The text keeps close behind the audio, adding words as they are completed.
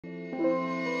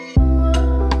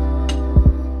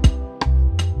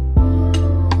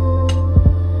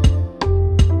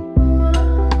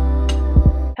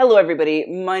Hello everybody,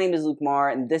 my name is Luke Marr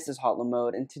and this is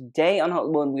HauteLeMode, and today on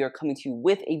HauteLeMode we are coming to you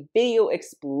with a video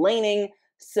explaining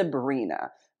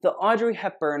Sabrina, the Audrey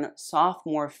Hepburn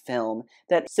sophomore film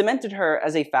that cemented her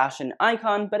as a fashion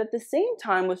icon, but at the same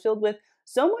time was filled with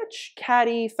so much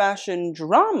catty fashion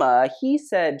drama, he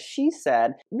said, she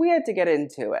said, we had to get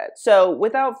into it. So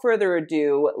without further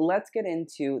ado, let's get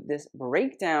into this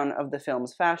breakdown of the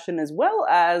film's fashion, as well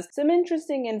as some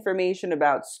interesting information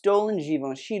about stolen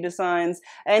Givenchy designs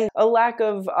and a lack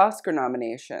of Oscar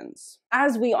nominations.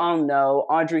 As we all know,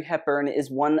 Audrey Hepburn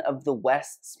is one of the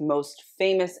West's most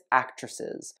famous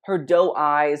actresses. Her doe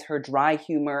eyes, her dry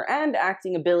humor, and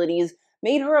acting abilities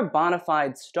made her a bona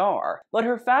fide star, but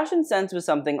her fashion sense was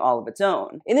something all of its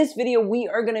own. In this video, we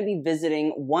are going to be visiting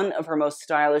one of her most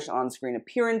stylish on-screen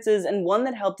appearances and one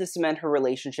that helped to cement her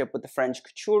relationship with the French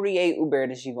couturier Hubert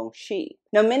de Givenchy.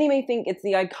 Now, many may think it's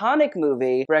the iconic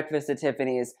movie Breakfast at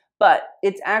Tiffany's, but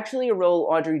it's actually a role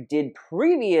Audrey did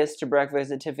previous to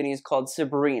Breakfast at Tiffany's called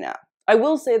Sabrina. I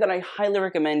will say that I highly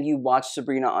recommend you watch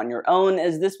Sabrina on your own,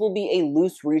 as this will be a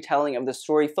loose retelling of the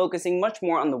story, focusing much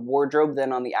more on the wardrobe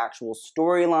than on the actual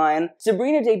storyline.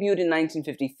 Sabrina debuted in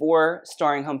 1954,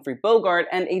 starring Humphrey Bogart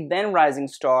and a then rising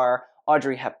star,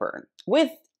 Audrey Hepburn, with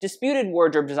disputed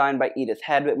wardrobe design by Edith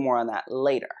Head, but more on that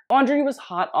later. Audrey was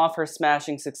hot off her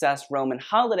smashing success Roman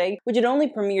Holiday, which had only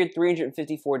premiered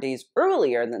 354 days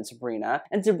earlier than Sabrina,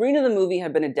 and Sabrina the movie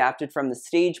had been adapted from the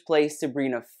stage play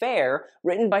Sabrina Fair,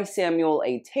 written by Samuel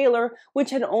A. Taylor, which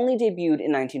had only debuted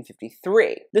in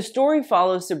 1953. The story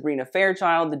follows Sabrina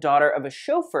Fairchild, the daughter of a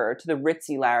chauffeur to the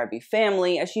ritzy Larrabee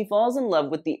family, as she falls in love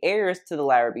with the heirs to the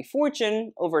Larrabee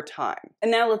fortune over time.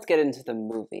 And now let's get into the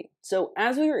movie. So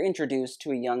as we were introduced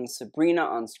to a young Sabrina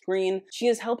on screen, she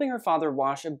is helping her father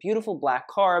wash a beautiful black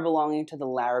car belonging to the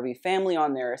Larrabee family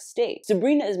on their estate.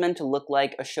 Sabrina is meant to look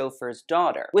like a chauffeur's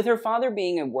daughter, with her father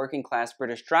being a working-class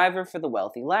British driver for the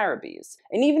wealthy Larrabees.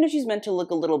 And even if she's meant to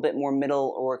look a little bit more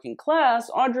middle or working class,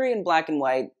 Audrey in black and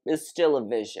white is still a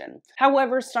vision.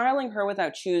 However, styling her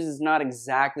without shoes is not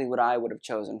exactly what I would have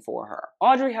chosen for her.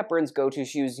 Audrey Hepburn's go-to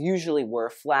shoes usually were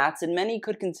flats, and many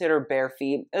could consider bare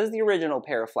feet as the original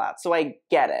pair of flats, so I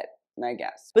get it, I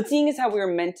guess. But seeing as how we are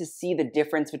meant to see the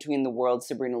difference between the world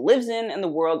Sabrina lives in and the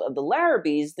world of the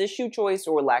Larrabees, this shoe choice,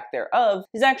 or lack thereof,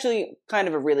 is actually kind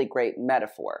of a really great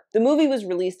metaphor. The movie was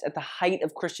released at the height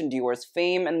of Christian Dior's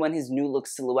fame and when his new look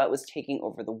silhouette was taking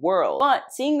over the world. But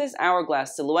seeing this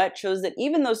hourglass silhouette shows that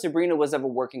even though Sabrina was of a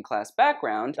working class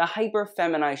background, the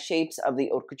hyper-feminized shapes of the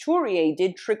haute couturier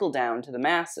did trickle down to the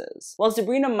masses. While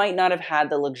Sabrina might not have had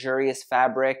the luxurious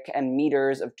fabric and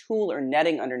meters of tulle or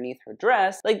netting underneath her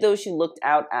dress, like those she looked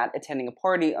out at attending a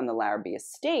party on the Larrabee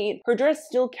estate, her dress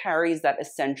still carries that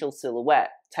essential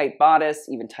silhouette. Tight bodice,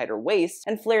 even tighter waist,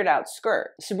 and flared out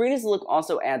skirt. Sabrina's look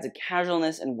also adds a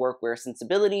casualness and workwear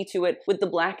sensibility to it with the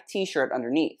black t-shirt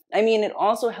underneath. I mean, it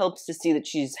also helps to see that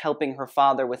she's helping her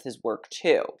father with his work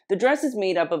too. The dress is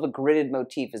made up of a gridded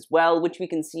motif as well, which we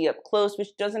can see up close,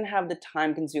 which doesn't have the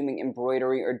time-consuming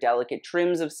embroidery or delicate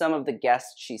trims of some of the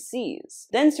guests she sees.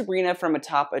 Then Sabrina, from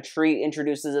atop a tree,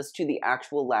 introduces us to the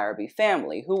actual Larrabee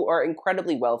family, who are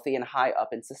incredibly wealthy and high up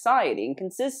in society, and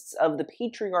consists of the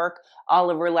patriarch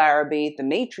Oliver Larrabee, the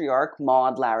matriarch,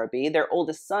 Maud Larrabee, their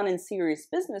oldest son and serious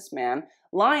businessman,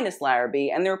 Linus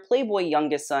Larrabee, and their playboy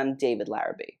youngest son, David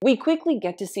Larrabee. We quickly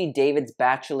get to see David's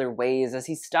bachelor ways as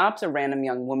he stops a random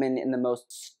young woman in the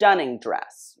most stunning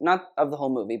dress. Not of the whole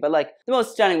movie, but like the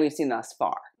most stunning we've seen thus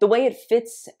far. The way it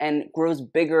fits and grows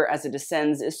bigger as it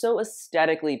descends is so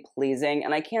aesthetically pleasing,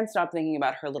 and I can't stop thinking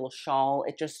about her little shawl.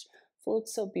 It just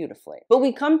floats so beautifully. But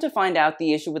we come to find out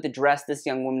the issue with the dress this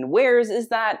young woman wears is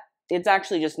that it's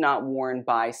actually just not worn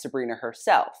by Sabrina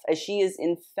herself, as she is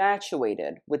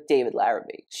infatuated with David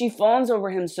Larrabee. She fawns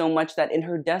over him so much that in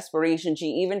her desperation, she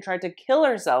even tried to kill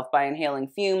herself by inhaling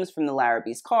fumes from the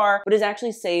Larrabee's car, but is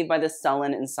actually saved by the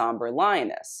sullen and somber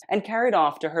Linus, and carried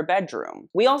off to her bedroom.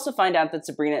 We also find out that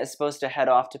Sabrina is supposed to head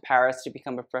off to Paris to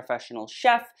become a professional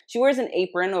chef. She wears an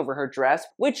apron over her dress,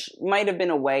 which might have been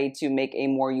a way to make a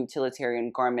more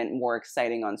utilitarian garment more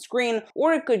exciting on screen,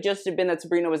 or it could just have been that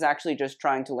Sabrina was actually just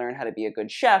trying to learn how to be a good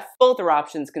chef. Both are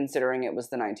options considering it was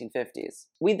the 1950s.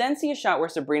 We then see a shot where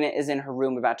Sabrina is in her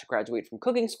room about to graduate from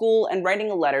cooking school and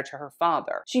writing a letter to her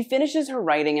father. She finishes her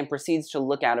writing and proceeds to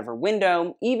look out of her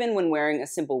window. Even when wearing a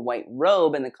simple white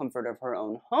robe in the comfort of her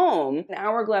own home, an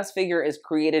hourglass figure is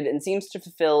created and seems to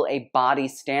fulfill a body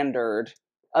standard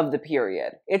of the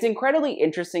period. It's incredibly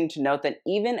interesting to note that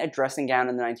even a dressing gown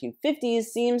in the 1950s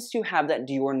seems to have that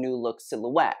Dior New Look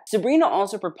silhouette. Sabrina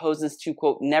also proposes to,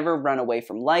 quote, never run away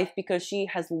from life because she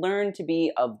has learned to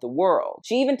be of the world.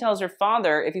 She even tells her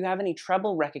father, if you have any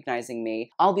trouble recognizing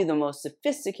me, I'll be the most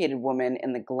sophisticated woman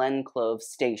in the Glen Clove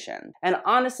station. And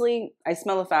honestly, I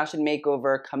smell a fashion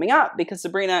makeover coming up because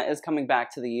Sabrina is coming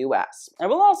back to the US. I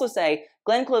will also say,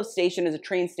 Glen Clove Station is a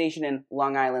train station in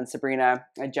Long Island, Sabrina.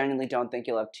 I genuinely don't think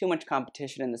you'll have too much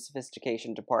competition in the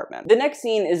sophistication department. The next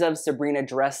scene is of Sabrina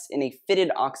dressed in a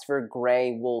fitted Oxford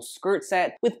gray wool skirt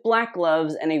set with black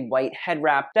gloves and a white head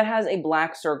wrap that has a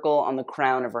black circle on the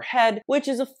crown of her head, which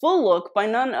is a full look by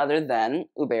none other than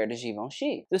Hubert de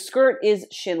Givenchy. The skirt is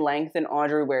shin length and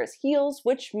Audrey wears heels,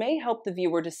 which may help the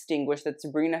viewer distinguish that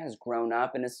Sabrina has grown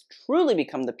up and has truly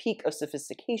become the peak of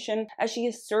sophistication, as she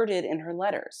asserted in her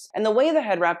letters. And the way the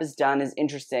head wrap is done is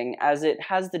interesting, as it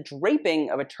has the draping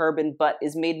of a turban but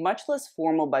is made much less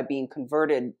formal by being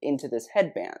converted into this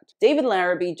headband. David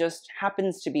Larrabee just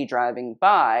happens to be driving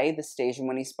by the station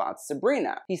when he spots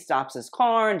Sabrina. He stops his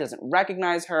car and doesn't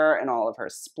recognize her in all of her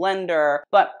splendor,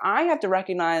 but I have to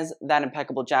recognize that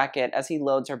impeccable jacket as he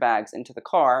loads her bags into the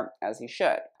car, as he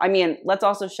should. I mean, let's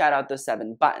also shout out those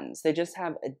 7 buttons. They just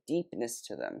have a deepness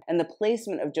to them, and the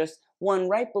placement of just one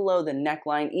right below the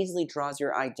neckline easily draws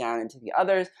your eye down into the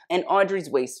others, and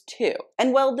Audrey's waist too.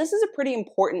 And well, this is a pretty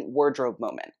important wardrobe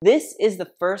moment. This is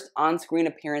the first on-screen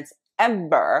appearance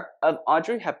ever of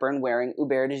Audrey Hepburn wearing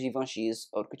Hubert de Givenchy's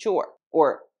Haute Couture,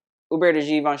 or Hubert de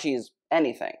Givenchy's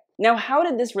anything. Now, how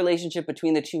did this relationship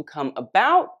between the two come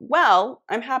about? Well,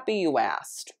 I'm happy you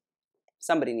asked.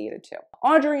 Somebody needed to.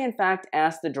 Audrey, in fact,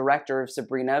 asked the director of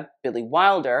Sabrina, Billy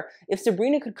Wilder, if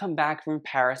Sabrina could come back from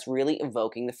Paris really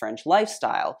evoking the French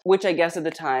lifestyle, which I guess at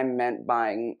the time meant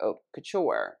buying haute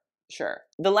couture. Sure.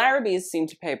 The Larrabees seemed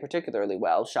to pay particularly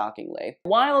well, shockingly.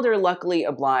 Wilder luckily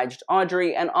obliged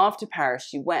Audrey, and off to Paris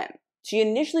she went. She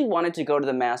initially wanted to go to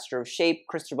the master of shape,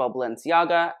 Cristobal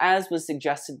Balenciaga, as was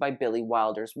suggested by Billy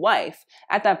Wilder's wife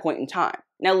at that point in time.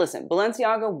 Now listen,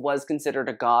 Balenciaga was considered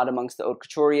a god amongst the haute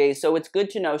couturiers, so it's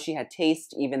good to know she had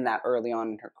taste even that early on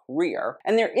in her career.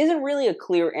 And there isn't really a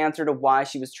clear answer to why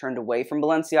she was turned away from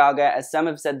Balenciaga, as some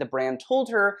have said the brand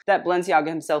told her that Balenciaga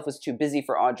himself was too busy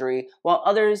for Audrey, while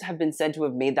others have been said to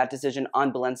have made that decision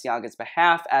on Balenciaga's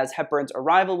behalf, as Hepburn's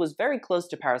arrival was very close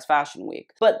to Paris Fashion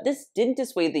Week. But this didn't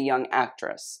dissuade the young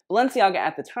actress. Balenciaga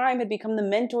at the time had become the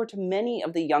mentor to many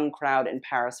of the young crowd in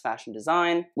Paris fashion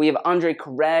design. We have André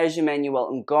Courrèges, Emmanuel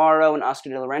Ungaro, and Oscar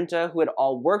de la Renta, who had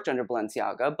all worked under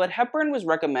Balenciaga, but Hepburn was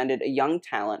recommended a young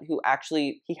talent who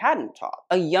actually he hadn't taught.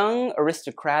 A young,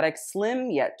 aristocratic, slim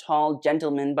yet tall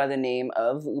gentleman by the name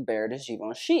of Hubert de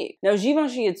Givenchy. Now,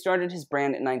 Givenchy had started his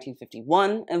brand in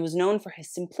 1951 and was known for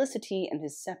his simplicity and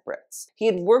his separates. He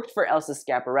had worked for Elsa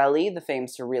Schiaparelli, the famed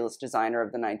surrealist designer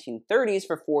of the 1930s,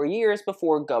 for 4 years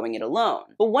before going it alone.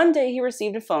 But one day he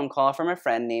received a phone call from a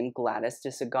friend named Gladys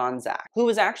de Sagonzac, who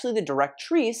was actually the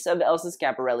directrice of Elsa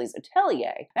Schiaparelli's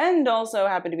atelier, and also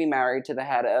happened to be married to the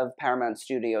head of Paramount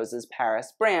Studios'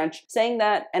 Paris branch, saying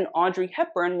that an Audrey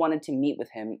Hepburn wanted to meet with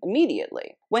him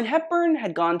immediately. When Hepburn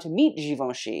had gone to meet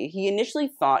Givenchy, he initially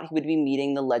thought he would be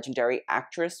meeting the legendary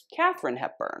actress Katharine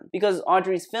Hepburn, because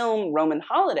Audrey's film Roman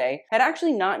Holiday had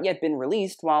actually not yet been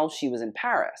released while she was in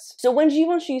Paris. So when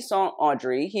Givenchy saw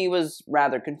Audrey, he was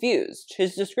rather confused.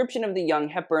 His description of the young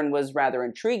Hepburn was rather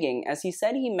intriguing, as he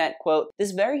said he met, quote,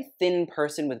 this very thin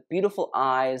person with beautiful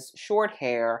eyes, short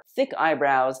hair, thick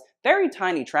eyebrows, very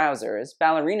tiny trousers,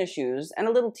 ballerina shoes, and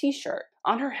a little t-shirt.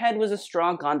 On her head was a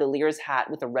straw gondolier's hat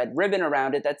with a red ribbon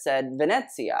around it that said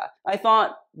Venezia. I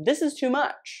thought, this is too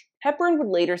much. Hepburn would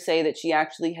later say that she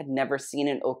actually had never seen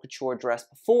an haute couture dress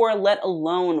before, let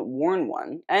alone worn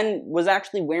one, and was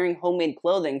actually wearing homemade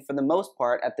clothing for the most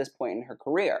part at this point in her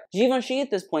career. Givenchy at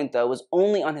this point, though, was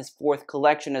only on his 4th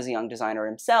collection as a young designer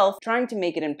himself, trying to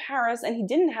make it in Paris, and he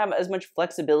didn't have as much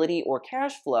flexibility or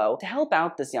cash flow to help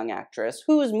out this young actress,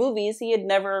 whose movies he had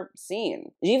never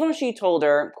seen. Givenchy told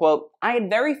her, quote, I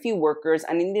had very few workers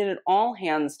and I needed all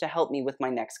hands to help me with my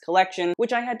next collection,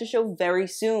 which I had to show very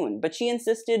soon, but she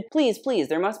insisted, please,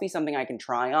 there must be something I can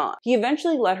try on. He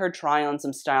eventually let her try on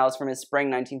some styles from his spring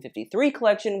 1953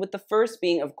 collection, with the first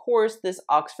being, of course, this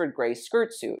Oxford gray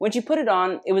skirt suit. When she put it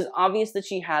on, it was obvious that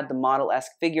she had the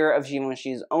model-esque figure of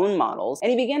Givenchy's own models,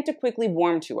 and he began to quickly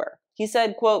warm to her. He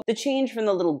said, quote, "The change from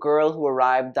the little girl who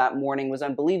arrived that morning was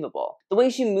unbelievable. The way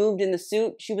she moved in the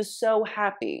suit, she was so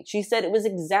happy. She said it was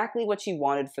exactly what she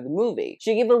wanted for the movie.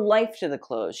 She gave a life to the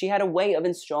clothes. She had a way of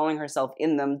installing herself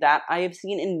in them that I have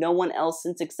seen in no one else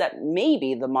since except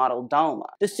maybe the model Dalma.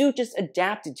 The suit just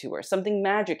adapted to her. Something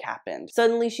magic happened.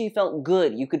 Suddenly she felt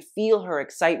good. You could feel her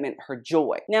excitement, her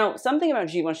joy." Now, something about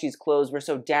Givenchy's clothes were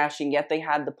so dashing, yet they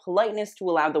had the politeness to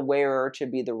allow the wearer to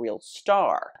be the real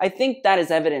star. I think that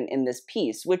is evident in this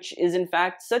piece, which is in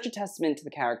fact such a testament to the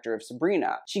character of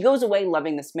Sabrina. She goes away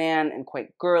loving this man and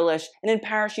quite girlish, and in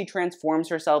Paris she transforms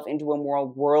herself into a more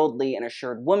worldly and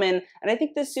assured woman, and I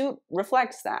think this suit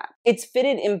reflects that. It's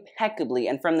fitted impeccably,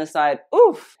 and from the side,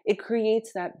 oof, it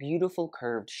creates that beautiful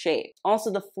curved shape.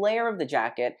 Also, the flare of the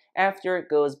jacket, after it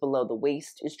goes below the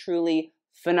waist, is truly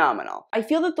phenomenal. I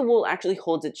feel that the wool actually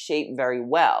holds its shape very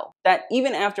well, that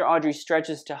even after Audrey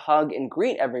stretches to hug and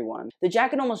greet everyone, the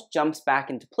jacket almost jumps back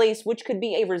into place, which could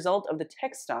be a result of the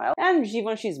textile and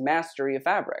Givenchy's mastery of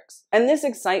fabrics. And this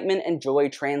excitement and joy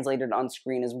translated on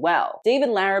screen as well. David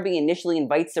Larrabee initially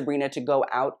invites Sabrina to go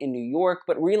out in New York,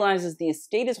 but realizes the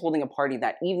estate is holding a party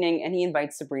that evening and he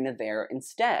invites Sabrina there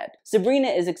instead. Sabrina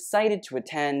is excited to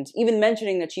attend, even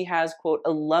mentioning that she has, quote,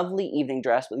 "a lovely evening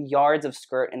dress with yards of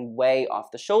skirt and way off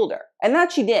the shoulder." And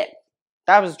that she did.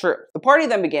 That was true. The party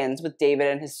then begins with David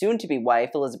and his soon-to-be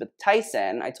wife, Elizabeth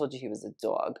Tyson, I told you he was a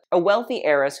dog, a wealthy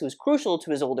heiress who is crucial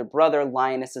to his older brother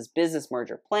Linus's business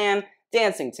merger plan,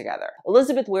 dancing together.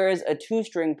 Elizabeth wears a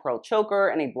 2-string pearl choker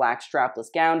and a black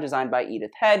strapless gown designed by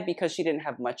Edith Head because she didn't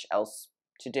have much else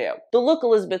to do. The look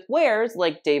Elizabeth wears,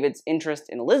 like David's interest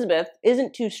in Elizabeth,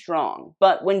 isn't too strong,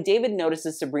 but when David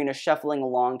notices Sabrina shuffling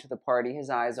along to the party,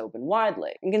 his eyes open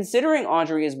widely. And considering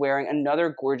Audrey is wearing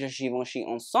another gorgeous Givenchy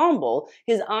ensemble,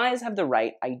 his eyes have the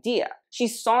right idea. She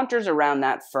saunters around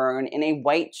that fern in a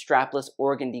white strapless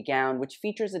organdy gown which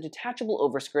features a detachable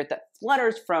overskirt that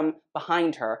flutters from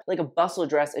behind her like a bustle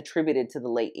dress attributed to the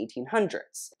late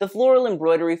 1800s. The floral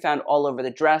embroidery found all over the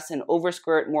dress and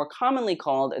overskirt, more commonly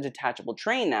called a detachable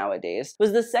train nowadays,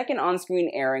 was the second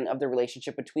on-screen airing of the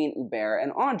relationship between Hubert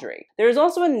and Audrey. There is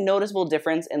also a noticeable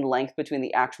difference in length between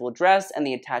the actual dress and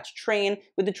the attached train,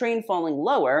 with the train falling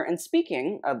lower, and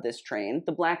speaking of this train,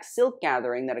 the black silk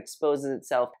gathering that exposes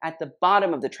itself at the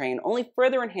bottom of the train only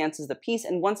further enhances the piece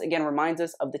and once again reminds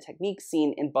us of the technique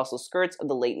seen in bustle skirts of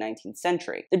the late 19th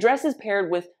century. The dress is paired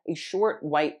with a short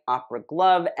white opera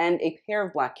glove and a pair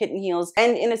of black kitten heels,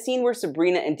 and in a scene where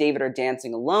Sabrina and David are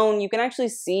dancing alone, you can actually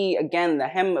see again the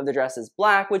hem of the dress is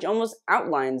black, which almost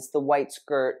outlines the white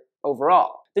skirt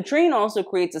overall. The train also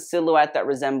creates a silhouette that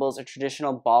resembles a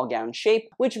traditional ball gown shape,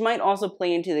 which might also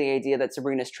play into the idea that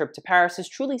Sabrina's trip to Paris has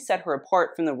truly set her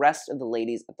apart from the rest of the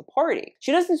ladies at the party.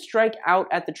 She doesn't strike out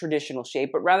at the traditional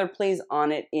shape, but rather plays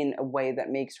on it in a way that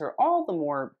makes her all the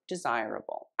more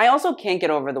desirable. I also can't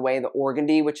get over the way the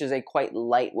organdy, which is a quite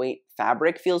lightweight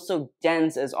fabric, feels so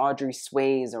dense as Audrey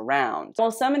sways around.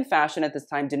 While some in fashion at this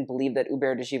time didn't believe that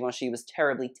Hubert de Givenchy was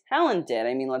terribly talented,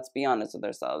 I mean, let's be honest with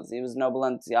ourselves, he was no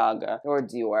Balenciaga or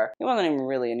Dior. He wasn't even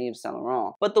really an Yves Saint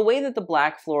Laurent. But the way that the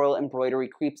black floral embroidery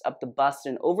creeps up the bust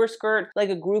and overskirt like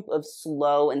a group of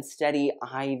slow and steady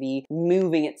ivy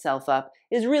moving itself up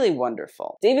is really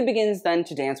wonderful. David begins then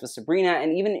to dance with Sabrina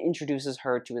and even introduces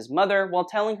her to his mother while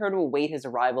telling her to await his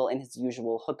arrival in his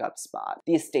usual hookup spot,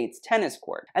 the estate's tennis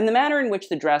court. And the manner in which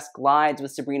the dress glides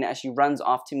with Sabrina as she runs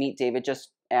off to meet David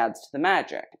just adds to the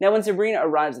magic. Now, when Sabrina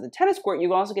arrives at the tennis court,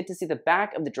 you also get to see the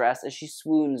back of the dress as she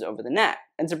swoons over the net.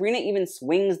 And Sabrina even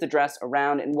swings the dress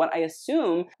around in what I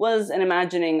assume was an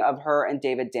imagining of her and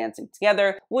David dancing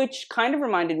together, which kind of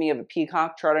reminded me of a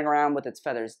peacock trotting around with its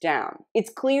feathers down.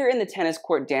 It's clear in the tennis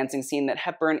court dancing scene that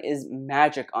Hepburn is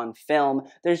magic on film.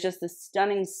 There's just this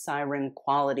stunning siren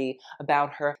quality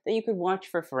about her that you could watch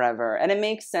for forever, and it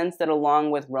makes sense that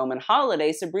along with Roman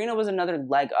Holiday, Sabrina was another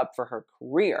leg up for her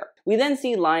career. We then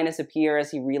see Linus appear as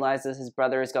he realizes his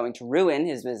brother is going to ruin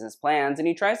his business plans, and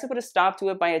he tries to put a stop to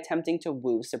it by attempting to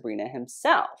woo Sabrina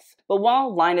himself. But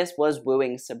while Linus was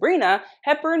wooing Sabrina,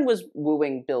 Hepburn was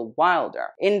wooing Bill Wilder.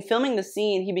 In filming the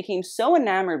scene, he became so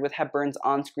enamored with Hepburn's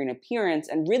on-screen appearance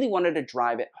and really wanted to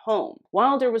drive it home.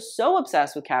 Wilder was so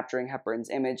obsessed with capturing Hepburn's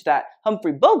image that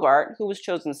Humphrey Bogart, who was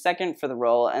chosen second for the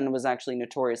role and was actually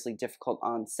notoriously difficult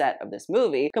on set of this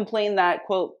movie, complained that,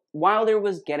 quote, Wilder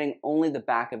was getting only the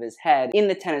back of his head in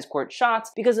the tennis court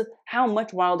shots because of how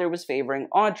much Wilder was favoring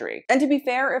Audrey. And to be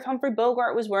fair, if Humphrey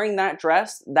Bogart was wearing that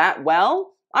dress that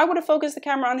well, I would have focused the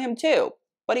camera on him too.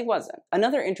 but he wasn't.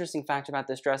 Another interesting fact about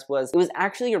this dress was it was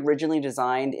actually originally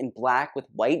designed in black with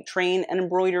white train and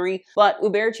embroidery, but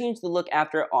Hubert changed the look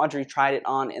after Audrey tried it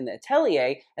on in the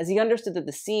atelier, as he understood that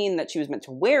the scene that she was meant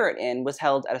to wear it in was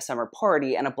held at a summer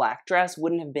party, and a black dress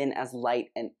wouldn't have been as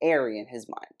light and airy in his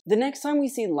mind. The next time we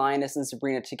see Linus and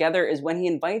Sabrina together is when he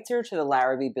invites her to the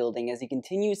Larrabee building as he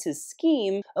continues his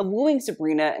scheme of wooing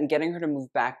Sabrina and getting her to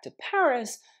move back to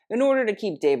Paris in order to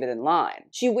keep David in line.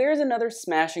 She wears another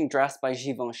smashing dress by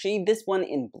Givenchy, this one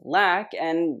in black,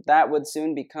 and that would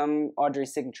soon become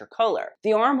Audrey's signature color.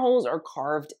 The armholes are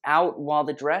carved out while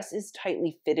the dress is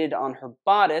tightly fitted on her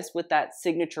bodice with that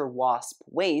signature wasp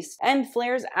waist and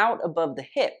flares out above the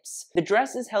hips. The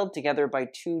dress is held together by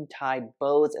two tied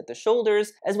bows at the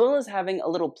shoulders, as well as having a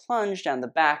little plunge down the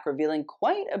back, revealing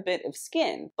quite a bit of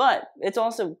skin, but it's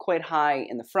also quite high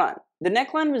in the front. The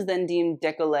neckline was then deemed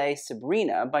décolleté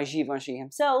Sabrina by Givenchy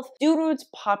himself due to its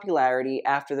popularity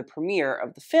after the premiere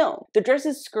of the film. The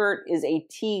dress's skirt is a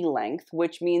T length,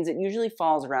 which means it usually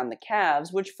falls around the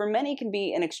calves, which for many can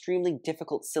be an extremely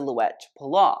difficult silhouette to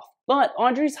pull off. But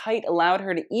Audrey's height allowed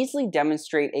her to easily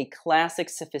demonstrate a classic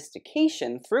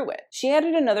sophistication through it. She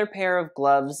added another pair of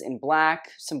gloves in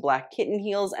black, some black kitten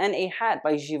heels, and a hat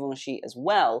by Givenchy as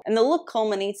well, and the look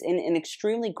culminates in an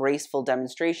extremely graceful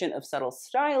demonstration of subtle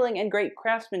styling and great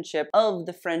craftsmanship of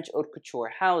the French haute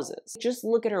couture houses. Just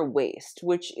look at her waist,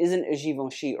 which isn't a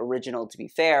Givenchy original to be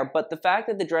fair, but the fact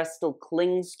that the dress still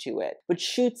clings to it, but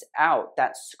shoots out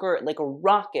that skirt like a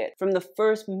rocket from the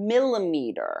first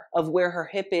millimeter of where her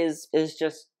hip is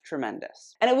just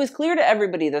tremendous. And it was clear to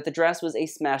everybody that the dress was a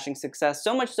smashing success,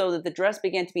 so much so that the dress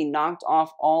began to be knocked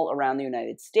off all around the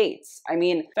United States. I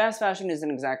mean, fast fashion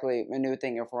isn't exactly a new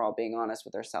thing if we're all being honest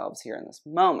with ourselves here in this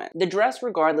moment. The dress,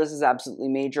 regardless, is absolutely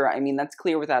major. I mean, that's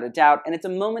clear without a doubt, and it's a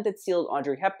moment that sealed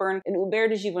Audrey Hepburn and Hubert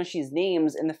de Givenchy's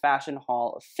names in the Fashion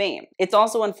Hall of Fame. It's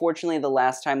also unfortunately the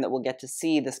last time that we'll get to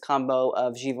see this combo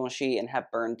of Givenchy and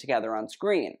Hepburn together on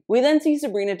screen. We then see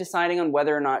Sabrina deciding on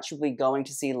whether or not she'll be going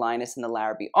to see Linus in the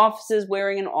Larrabee offices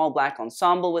wearing an all-black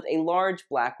ensemble with a large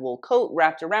black wool coat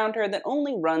wrapped around her that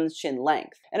only runs shin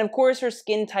length. And of course, her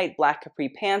skin-tight black capri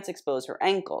pants expose her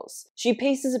ankles. She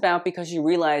paces about because she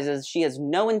realizes she has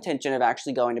no intention of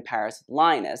actually going to Paris with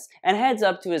Linus, and heads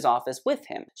up to his office with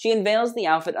him. She unveils the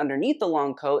outfit underneath the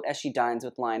long coat as she dines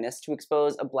with Linus to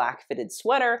expose a black fitted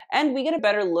sweater, and we get a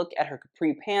better look at her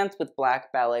capri pants with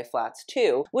black ballet flats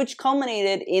too, which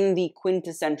culminated in the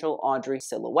quintessential Audrey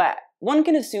silhouette. One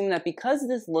can assume that because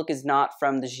this look is not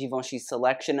from the Givenchy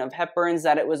selection of Hepburn's,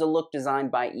 that it was a look designed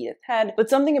by Edith Head, but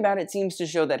something about it seems to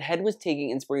show that Head was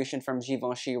taking inspiration from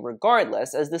Givenchy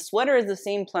regardless, as the sweater is the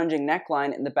same plunging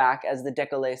neckline in the back as the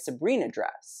décolleté Sabrina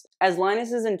dress. As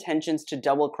Linus's intentions to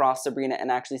double-cross Sabrina and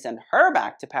actually send her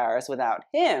back to Paris without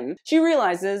him, she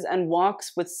realizes and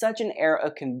walks with such an air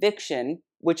of conviction,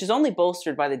 which is only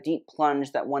bolstered by the deep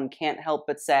plunge that one can't help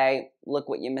but say, "Look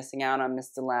what you're missing out on,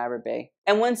 Mr. Larrabee."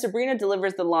 And when Sabrina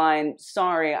delivers the line,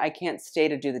 "Sorry, I can't stay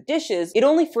to do the dishes," it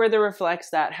only further reflects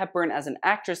that Hepburn as an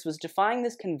actress was defying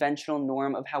this conventional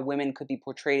norm of how women could be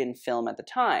portrayed in film at the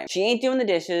time. She ain't doing the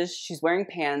dishes, she's wearing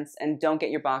pants, and don't get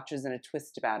your boxers in a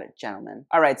twist about it, gentlemen.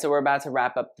 Alright, so we're about to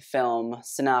wrap up the film.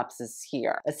 Synopsis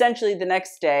here. Essentially, the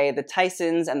next day, the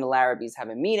Tysons and the Larrabees have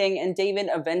a meeting, and David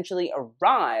eventually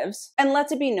arrives and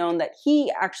lets it be known that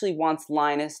he actually wants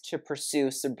Linus to pursue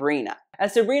Sabrina.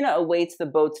 As Sabrina awaits the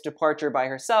boat's departure by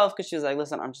herself, because she was like,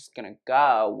 "Listen, I'm just gonna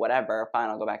go, whatever, fine,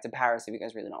 I'll go back to Paris if you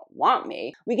guys really don't want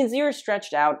me," we can see her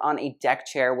stretched out on a deck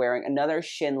chair wearing another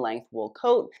shin-length wool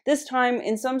coat, this time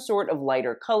in some sort of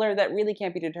lighter color that really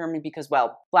can't be determined because,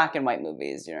 well, black and white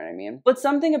movies, you know what I mean? But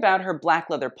something about her black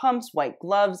leather pumps, white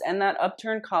gloves, and that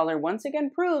upturned collar once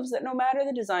again proves that no matter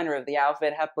the designer of the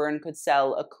outfit, Hepburn could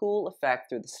sell a cool effect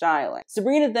through the styling.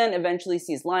 Sabrina then eventually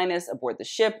sees Linus aboard the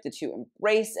ship, the two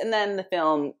embrace, and then the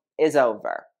film is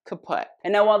over. Kaput.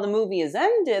 And now while the movie is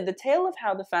ended, the tale of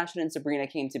how the fashion in Sabrina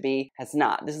came to be has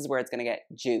not. This is where it's gonna get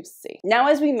juicy. Now,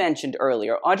 as we mentioned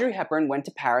earlier, Audrey Hepburn went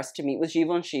to Paris to meet with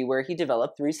Givenchy, where he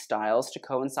developed 3 styles to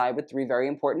coincide with 3 very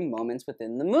important moments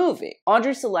within the movie.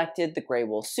 Audrey selected the gray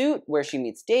wool suit, where she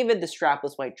meets David, the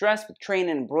strapless white dress with train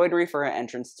and embroidery for her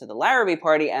entrance to the Larrabee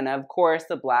party, and of course,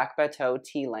 the black bateau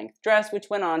T-length dress, which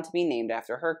went on to be named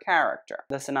after her character.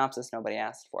 The synopsis nobody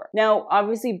asked for. Now,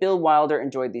 obviously, Bill Wilder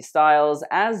enjoyed these styles,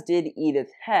 as did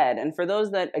Edith Head, and for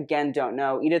those that again don't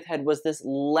know, Edith Head was this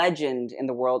legend in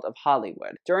the world of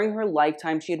Hollywood. During her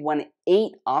lifetime, she had won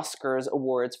 8 Oscars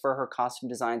awards for her costume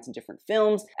designs in different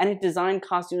films, and had designed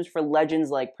costumes for legends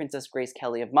like Princess Grace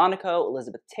Kelly of Monaco,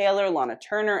 Elizabeth Taylor, Lana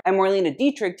Turner, and Marlene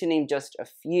Dietrich, to name just a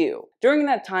few. During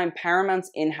that time, Paramount's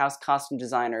in-house costume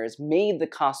designers made the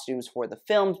costumes for the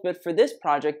films, but for this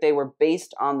project they were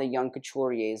based on the young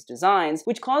couturier's designs,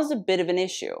 which caused a bit of an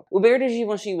issue. Hubert de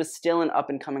Givenchy was still an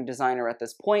up-and-coming designer at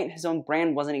this point. His own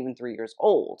brand wasn't even 3 years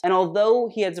old. And although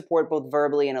he had support both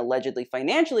verbally and allegedly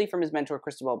financially from his mentor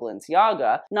Cristobal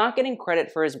Balenciaga, not getting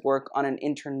credit for his work on an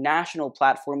international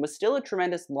platform was still a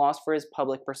tremendous loss for his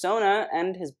public persona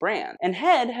and his brand. And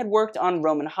Head had worked on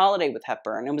Roman Holiday with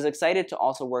Hepburn and was excited to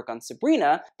also work on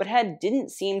Sabrina, but Head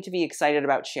didn't seem to be excited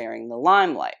about sharing the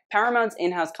limelight. Paramount's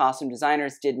in-house costume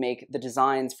designers did make the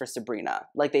designs for Sabrina,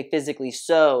 like they physically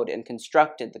sewed and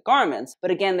constructed the garments,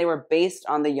 but again they were based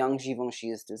on the young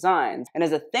Givenchy's designs. And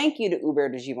as a thank you to Hubert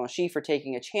de Givenchy for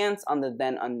taking a chance on the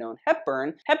then unknown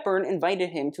Hepburn, Hepburn invited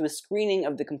him to a screening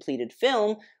of the completed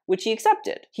film, which he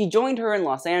accepted. He joined her in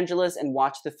Los Angeles and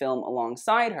watched the film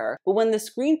alongside her, but when the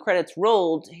screen credits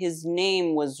rolled, his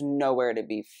name was nowhere to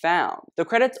be found. The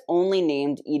credits only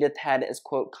named Edith Head as,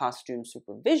 quote, costume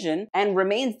supervision, and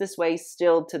remains this way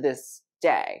still to this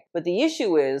day. But the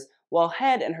issue is, while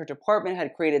Head and her department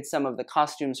had created some of the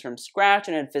costumes from scratch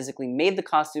and had physically made the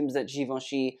costumes that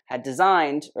Givenchy had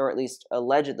designed, or at least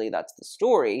allegedly that's the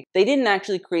story, they didn't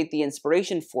actually create the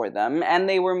inspiration for them, and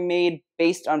they were made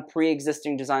based on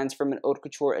pre-existing designs from an haute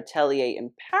couture atelier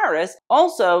in Paris,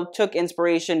 also took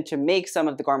inspiration to make some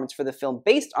of the garments for the film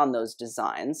based on those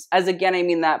designs. As again, I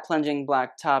mean that plunging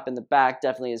black top in the back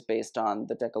definitely is based on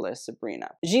the décolleté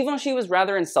Sabrina. Givenchy was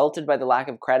rather insulted by the lack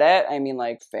of credit. I mean,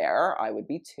 like, fair, I would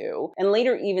be too. And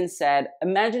later even said,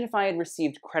 imagine if I had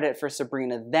received credit for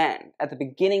Sabrina then, at the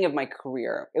beginning of my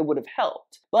career, it would have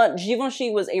helped. But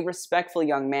Givenchy was a respectful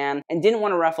young man and didn't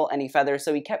want to ruffle any feathers,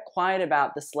 so he kept quiet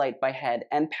about the slight by Head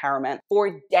and Paramount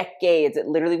for decades. It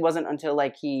literally wasn't until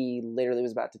like he literally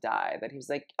was about to die that he was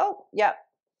like, oh, yeah,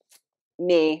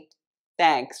 me,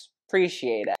 thanks.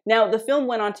 Appreciate it. Now, the film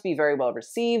went on to be very well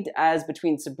received, as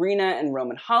between Sabrina and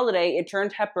Roman Holiday, it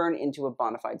turned Hepburn into a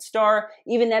bona fide star,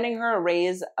 even netting her a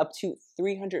raise up to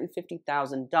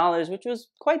 $350,000, which was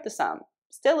quite the sum.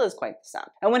 Still is quite the sum.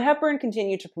 And when Hepburn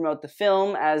continued to promote the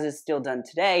film, as is still done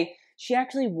today, she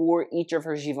actually wore each of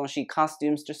her Givenchy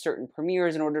costumes to certain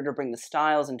premieres in order to bring the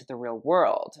styles into the real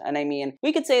world. And I mean,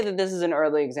 we could say that this is an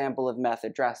early example of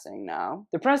method dressing now.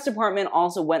 The press department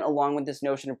also went along with this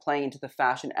notion of playing into the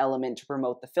fashion element to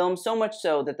promote the film, so much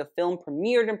so that the film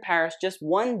premiered in Paris just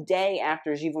one day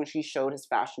after Givenchy showed his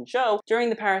fashion show during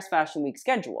the Paris Fashion Week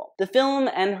schedule. The film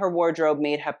and her wardrobe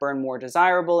made Hepburn more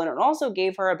desirable, and it also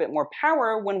gave her a bit more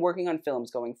power when working on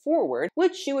films going forward,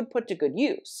 which she would put to good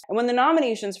use. And when the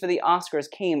nominations for the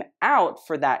Oscars came out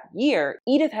for that year,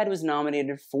 Edith Head was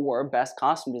nominated for Best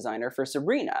Costume Designer for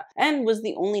Sabrina, and was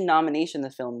the only nomination the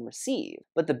film received.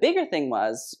 But the bigger thing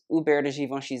was, Hubert de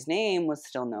Givenchy's name was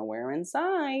still nowhere in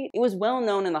sight. It was well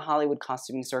known in the Hollywood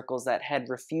costuming circles that Head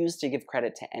refused to give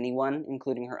credit to anyone,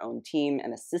 including her own team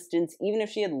and assistants, even if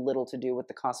she had little to do with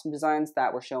the costume designs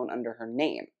that were shown under her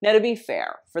name. Now, to be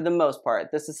fair, for the most part,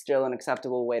 this is still an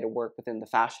acceptable way to work within the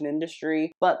fashion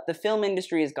industry, but the film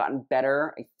industry has gotten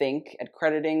better, I think, at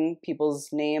crediting people's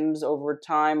names over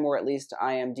time, or at least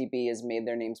IMDb has made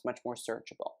their names much more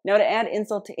searchable. Now, to add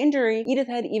insult to injury, Edith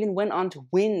Head even went on to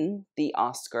win the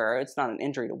Oscar. It's not an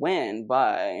injury to win,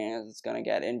 but it's gonna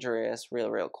get injurious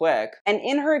real quick. And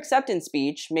in her acceptance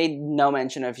speech, made no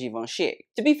mention of Givenchy.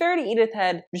 To be fair to Edith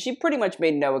Head, she pretty much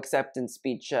made no acceptance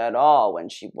speech at all when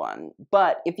she won.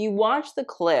 But if you watch the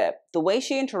clip, the way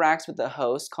she interacts with the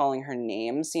host calling her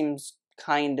name seems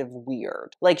kind of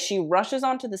weird. Like, she rushes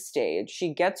onto the stage,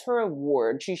 she gets her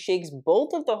award, she shakes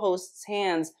both of the host's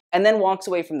hands, and then walks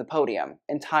away from the podium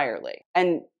entirely.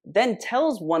 And then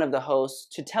tells one of the hosts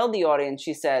to tell the audience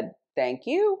she said, thank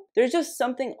you? There's just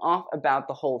something off about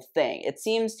the whole thing. It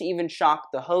seems to even shock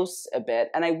the hosts a bit,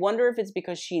 and I wonder if it's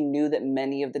because she knew that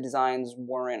many of the designs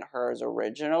weren't hers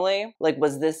originally. Like,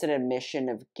 was this an admission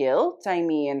of guilt? I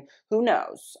mean, who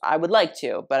knows? I would like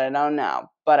to, but I don't know.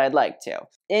 But I'd like to.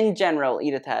 In general,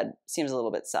 Edith Head seems a little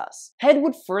bit sus. Head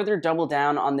would further double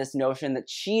down on this notion that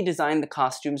she designed the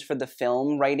costumes for the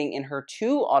film, writing in her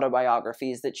 2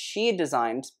 autobiographies that she had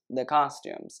designed the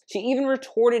costumes. She even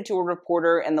retorted to a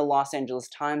reporter in the Los Angeles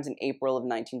Times in April of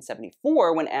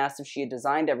 1974 when asked if she had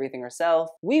designed everything herself,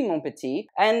 oui mon petit,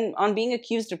 and on being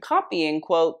accused of copying,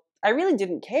 quote, I really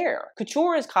didn't care.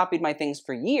 Couture has copied my things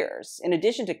for years. In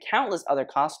addition to countless other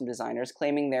costume designers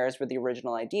claiming theirs were the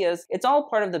original ideas, it's all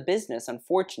part of the business,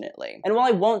 unfortunately. And while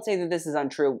I won't say that this is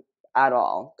untrue, at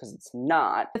all, because it's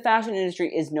not. The fashion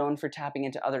industry is known for tapping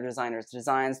into other designers'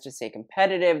 designs to stay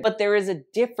competitive, but there is a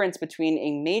difference between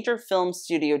a major film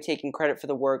studio taking credit for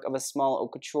the work of a small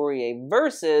haute couturier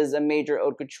versus a major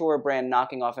haute couture brand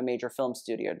knocking off a major film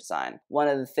studio design. One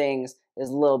of the things is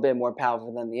a little bit more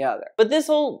powerful than the other. But this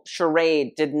whole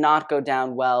charade did not go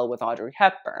down well with Audrey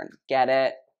Hepburn. Get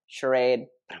it? Charade.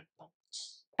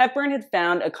 Hepburn had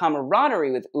found a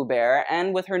camaraderie with Hubert,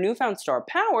 and with her newfound star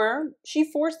power,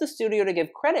 she forced the studio to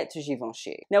give credit to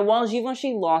Givenchy. Now, while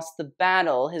Givenchy lost the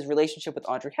battle, his relationship with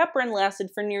Audrey Hepburn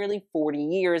lasted for nearly 40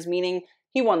 years, meaning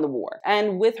he won the war.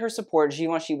 And with her support,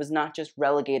 Givenchy was not just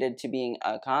relegated to being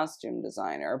a costume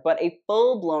designer, but a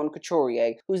full-blown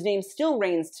couturier whose name still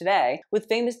reigns today, with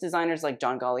famous designers like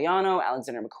John Galliano,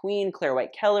 Alexander McQueen, Claire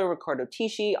White Keller, Riccardo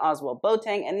Tisci, Oswald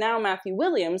Boateng, and now Matthew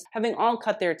Williams, having all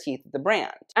cut their teeth at the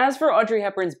brand. As for Audrey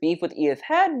Hepburn's beef with Edith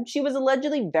Head, she was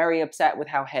allegedly very upset with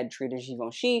how Head treated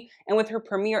Givenchy, and with her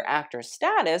premier actor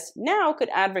status, now could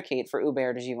advocate for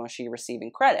Hubert de Givenchy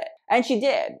receiving credit. And she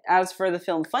did. As for the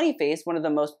film Funny Face, one of the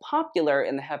most popular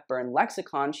in the Hepburn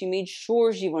lexicon, she made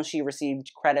sure Givenchy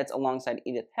received credits alongside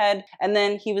Edith Head, and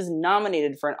then he was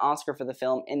nominated for an Oscar for the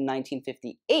film in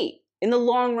 1958. In the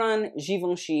long run,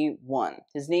 Givenchy won.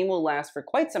 His name will last for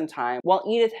quite some time, while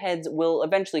Edith Head's will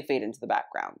eventually fade into the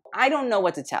background. I don't know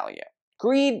what to tell you.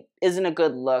 Greed isn't a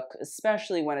good look,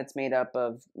 especially when it's made up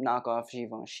of knockoff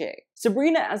Givenchy.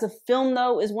 Sabrina as a film,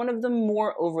 though, is one of the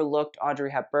more overlooked Audrey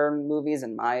Hepburn movies,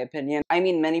 in my opinion. I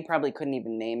mean, many probably couldn't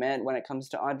even name it when it comes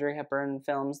to Audrey Hepburn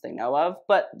films they know of,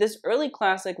 but this early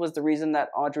classic was the reason that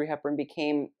Audrey Hepburn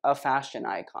became a fashion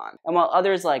icon. And while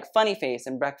others like Funny Face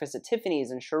and Breakfast at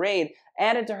Tiffany's and Charade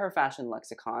added to her fashion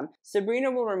lexicon, Sabrina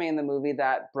will remain the movie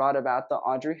that brought about the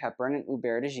Audrey Hepburn and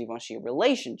Hubert de Givenchy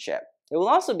relationship. It will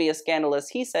also be a scandalous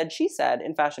he said, she said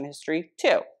in fashion history,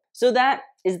 too. So that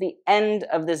is the end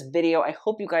of this video. I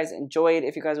hope you guys enjoyed.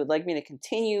 If you guys would like me to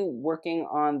continue working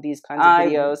on these kinds of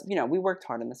videos, you know, we worked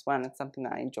hard on this one. It's something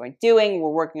that I enjoy doing. We're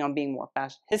working on being more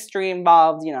fashion history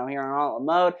involved, you know, here on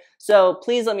HauteLeMode. So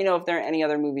please let me know if there are any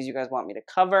other movies you guys want me to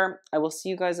cover. I will see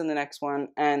you guys in the next one,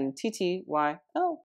 and TTYL.